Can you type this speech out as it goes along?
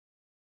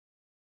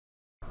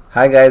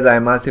Hi guys,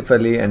 I'm Asif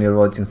Ali and you're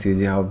watching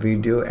CGHOW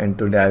video, and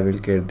today I will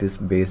create this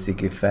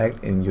basic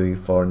effect in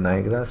UE4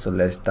 Niagara. So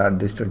let's start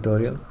this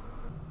tutorial.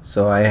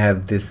 So I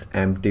have this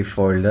empty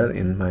folder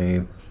in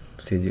my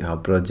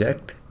CGHOW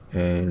project,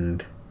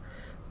 and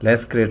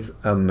let's create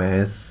a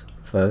mesh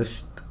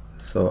first.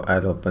 So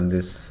I'll open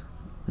this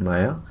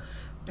Maya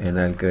and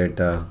I'll create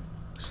a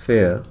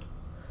sphere,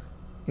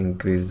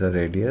 increase the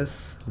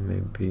radius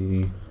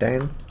maybe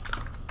 10,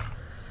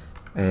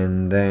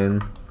 and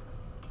then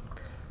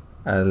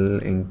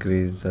I'll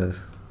increase the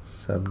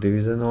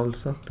subdivision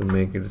also to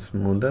make it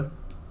smoother,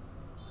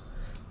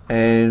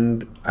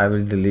 and I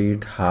will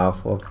delete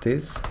half of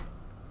this.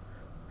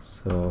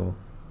 So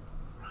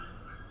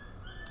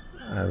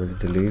I will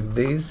delete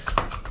these,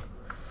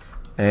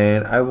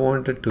 and I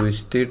want a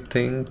twisted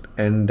thing,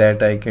 and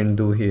that I can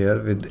do here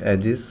with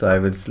edges. So I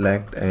will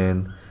select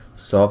and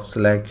soft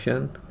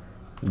selection,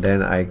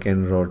 then I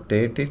can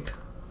rotate it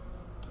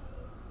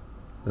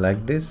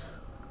like this,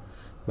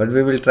 but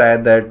we will try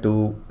that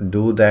to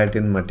do that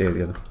in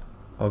material.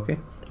 Okay,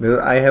 because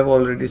I have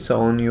already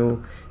shown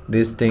you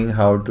this thing,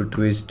 how to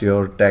twist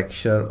your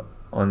texture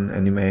on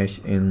any mesh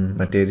in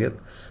material.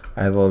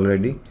 I have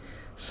already.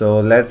 So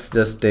let's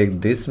just take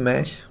this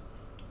mesh.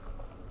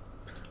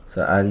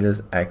 So I'll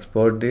just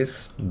export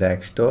this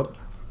desktop,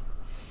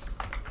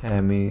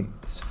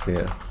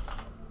 hemisphere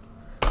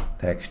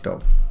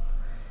desktop.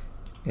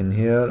 In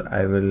here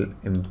I will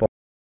import